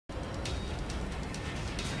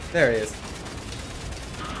There he is.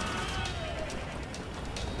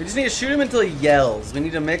 We just need to shoot him until he yells. We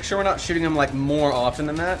need to make sure we're not shooting him like more often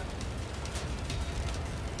than that.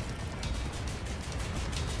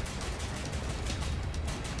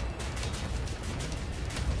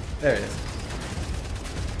 There it is.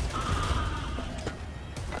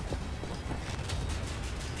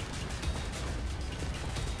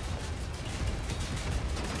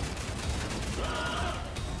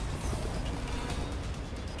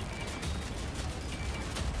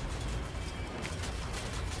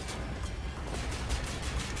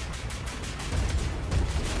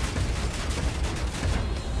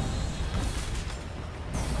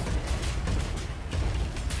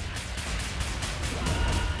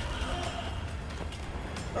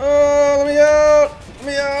 Oh, let me out! Let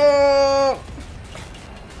me out!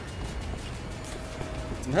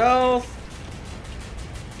 Some health.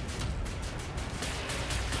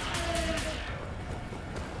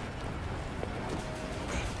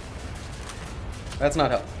 That's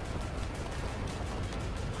not health.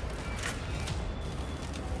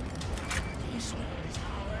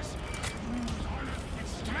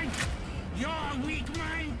 Your weak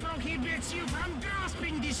mind prohibits you from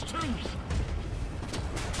grasping this truth.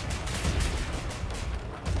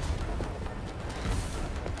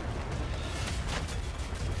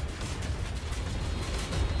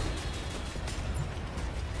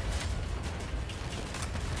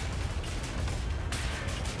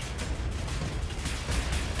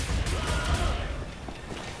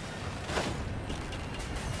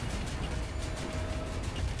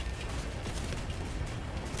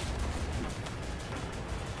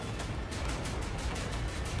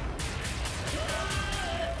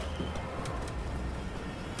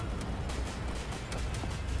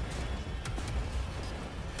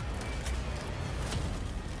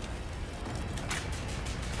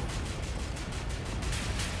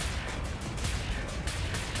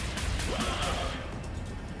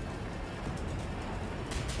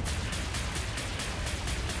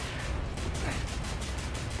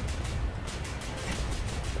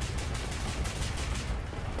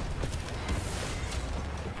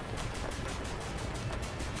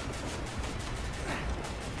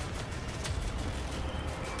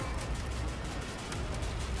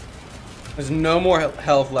 There's no more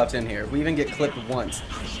health left in here. We even get clipped once.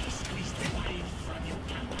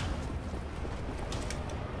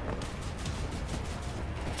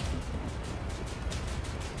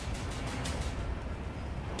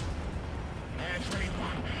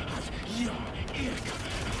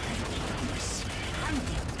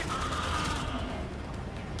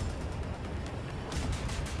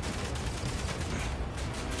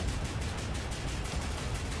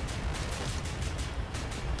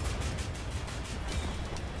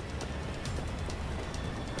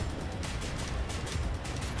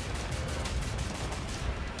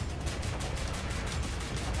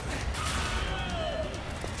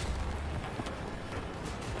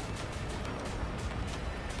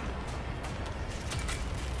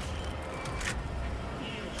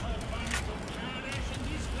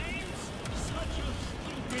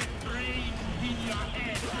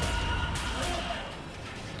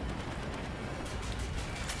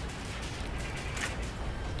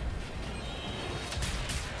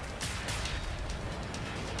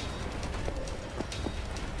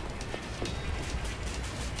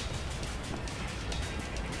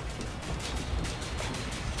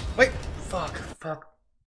 Wait, fuck.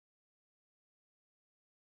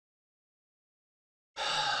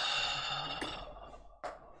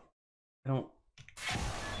 I don't.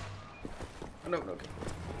 Oh, no, okay.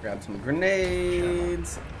 Grab some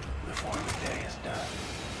grenades. Before the day is done,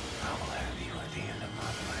 I will have you at the end of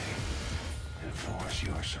my blade and force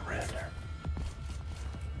your surrender.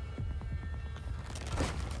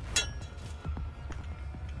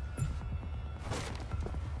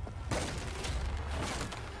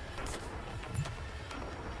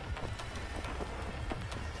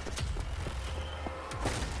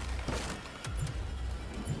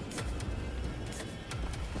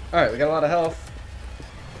 Alright, we got a lot of health.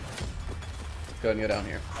 Let's go ahead and go down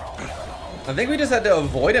here. I think we just had to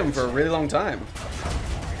avoid him for a really long time.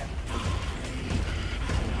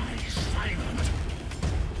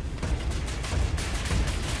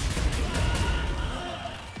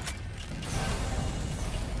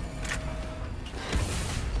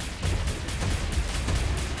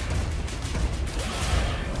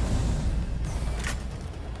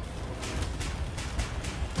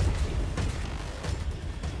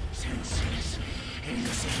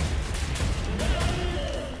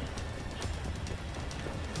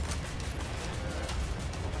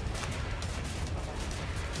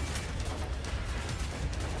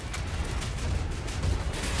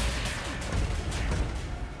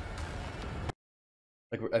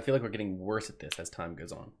 I feel like we're getting worse at this as time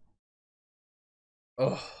goes on.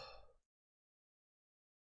 Oh.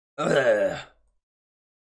 Ugh.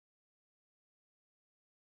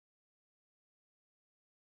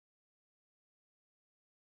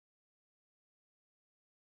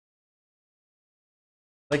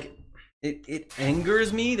 Like, it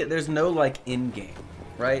angers me that there's no, like, end game,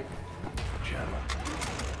 right? Gentlemen,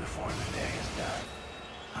 before the day is done,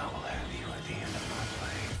 I will have you at the end of my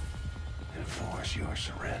blade and force your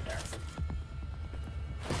surrender.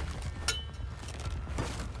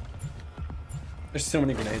 There's so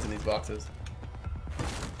many grenades in these boxes.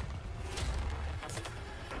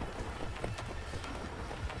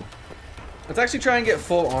 Let's actually try and get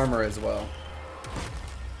full armor as well.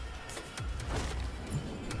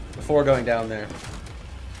 Before going down there.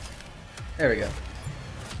 There we go.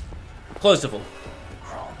 Close to full.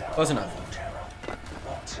 Close enough.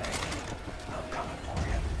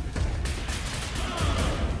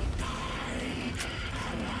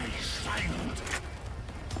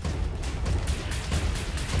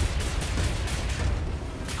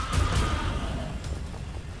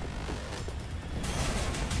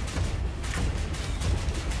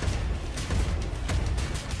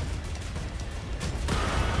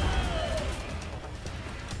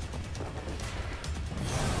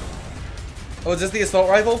 Oh, is this the assault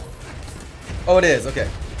rifle? Oh, it is. Okay.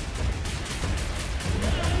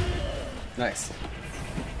 Nice.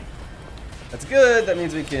 That's good. That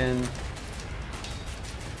means we can...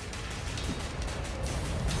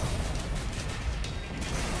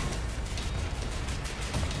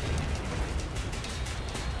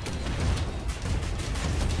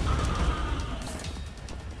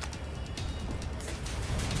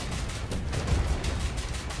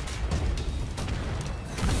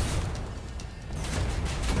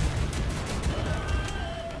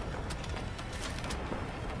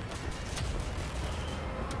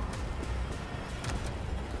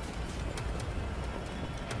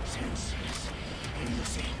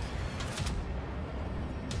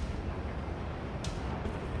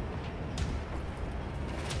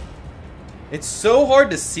 It's so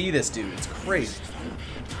hard to see this dude. It's crazy.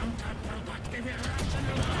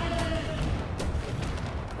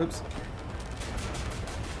 Oops.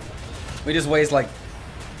 We just waste like...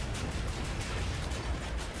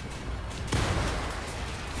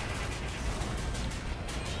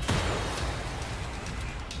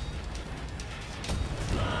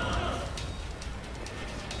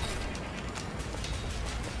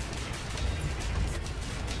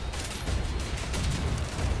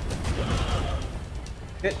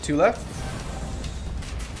 Hit, 2 left.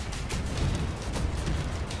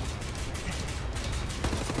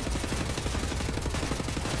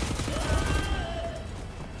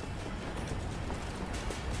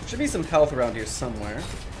 Should be some health around here somewhere.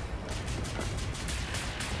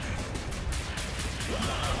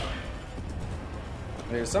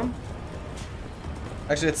 There's some.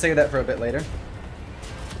 Actually, let's save that for a bit later.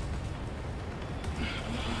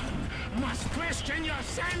 Must question your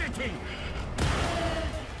sanity.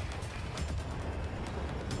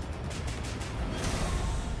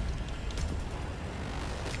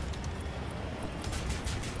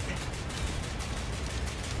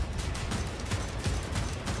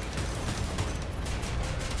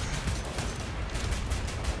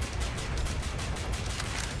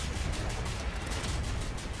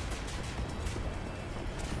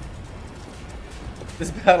 This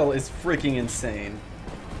battle is freaking insane.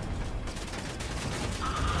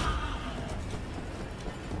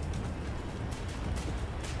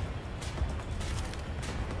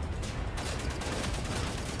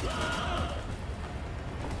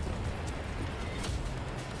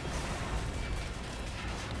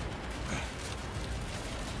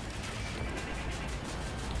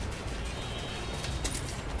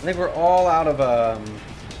 I think we're all out of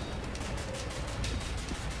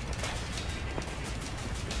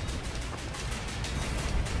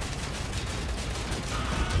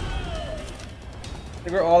I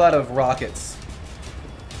think we're all out of rockets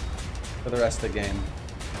for the rest of the game.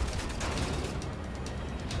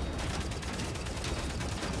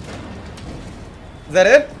 Is that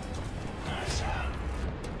it?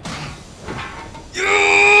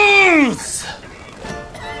 Yes!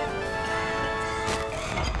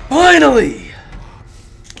 Finally!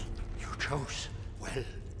 You chose well,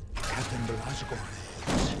 Captain Belasco.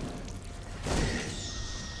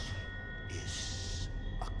 This is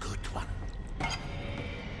a good one.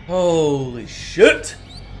 Holy shit!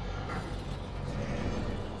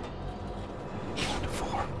 Count to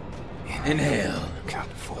 4. Inhale. Count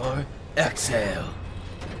to 4. Or exhale.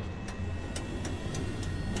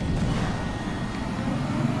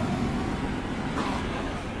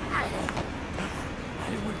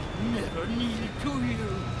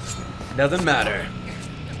 Doesn't matter.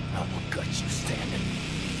 I will gut you standing.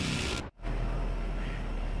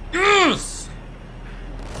 Yes!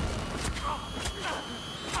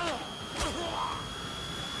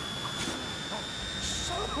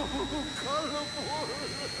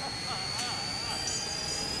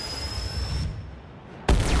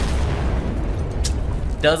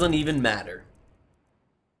 Doesn't even matter.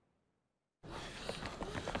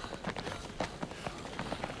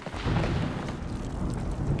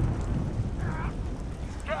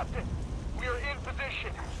 Captain, we are in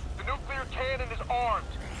position. The nuclear cannon is armed.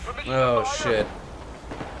 Permission Oh to fire. shit.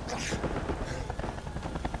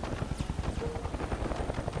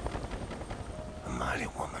 A mighty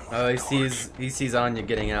woman. Oh, he sees Anya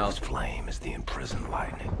getting This out. flame is the imprisoned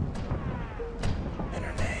lightning. And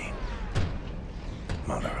her name,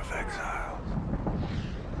 Mother of Exiles.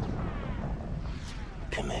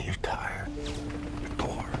 Timmy, you're tired. You're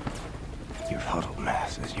bored. Your huddled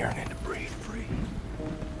masses yearning to breathe free.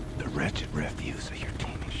 The wretched refuse of your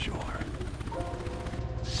teeming shore.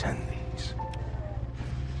 Send these.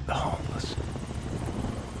 The homeless.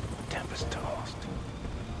 Tempest-tossed.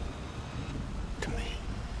 To me.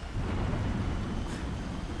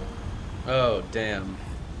 Oh damn.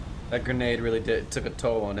 That grenade really took a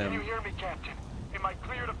toll on Can you him. hear me, Captain? Am I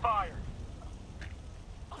clear to fire?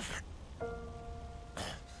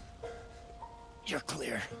 You're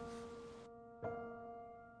clear.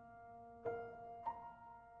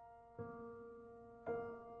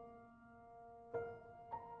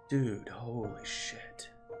 Dude, holy shit.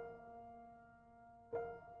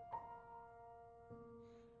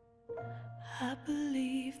 I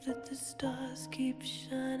believe that the stars keep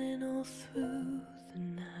shining all through the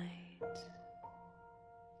night.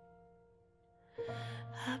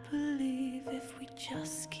 I believe if we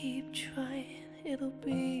just keep trying, it'll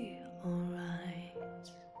be alright.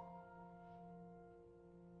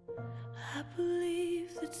 I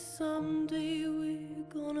believe that someday we're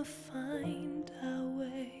gonna find our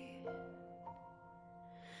way.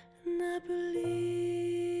 And I believe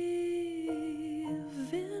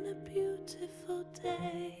in a beautiful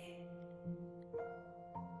day.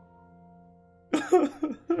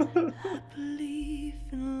 I believe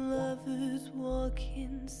in lovers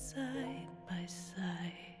walking side by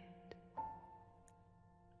side.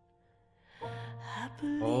 I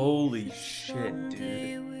believe Holy that shit,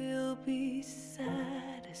 someday dude. we'll be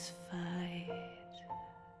satisfied.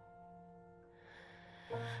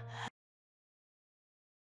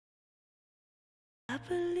 I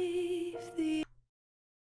believe the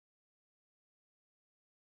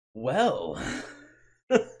Well,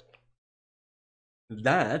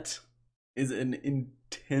 that is an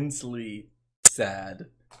intensely sad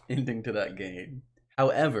ending to that game.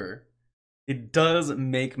 However, it does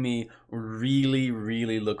make me really,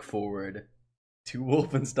 really look forward to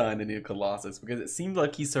Wolfenstein: The New Colossus, because it seems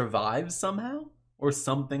like he survives somehow or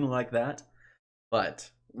something like that.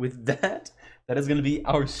 But with that, that is going to be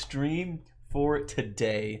our stream for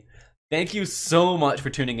today. Thank you so much for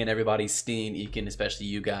tuning in, everybody. Steen, Eakin, especially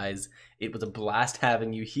you guys. It was a blast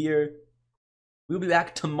having you here. We'll be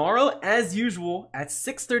back tomorrow, as usual, at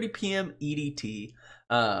 6:30 p.m. EDT.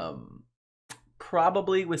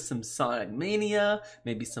 Probably with some Sonic Mania,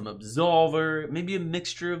 maybe some Absolver, maybe a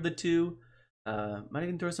mixture of the two. Might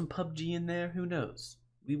even throw some PUBG in there. Who knows?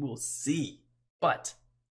 We will see. But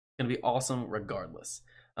it's going to be awesome regardless.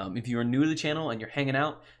 If you are new to the channel and you're hanging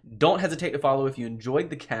out, don't hesitate to follow if you enjoyed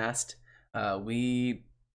the cast. We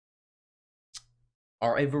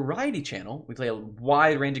are a variety channel. We play a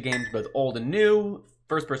wide range of games, both old and new,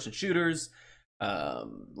 first-person shooters,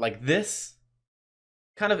 like this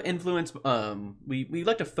kind of influence. We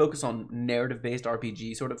like to focus on narrative-based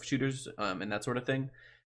RPG sort of shooters and that sort of thing.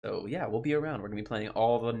 So yeah, we'll be around. We're gonna be playing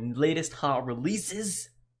all the latest hot releases.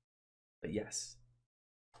 But yes,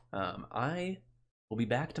 I will be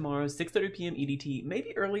back tomorrow, 6:30 p.m. EDT,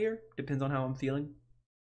 maybe earlier, depends on how I'm feeling.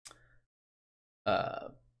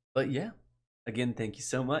 But yeah, again, thank you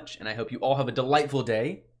so much, and I hope you all have a delightful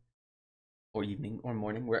day, or evening, or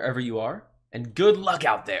morning, wherever you are, and good luck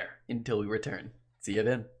out there until we return. See you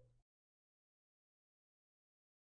then.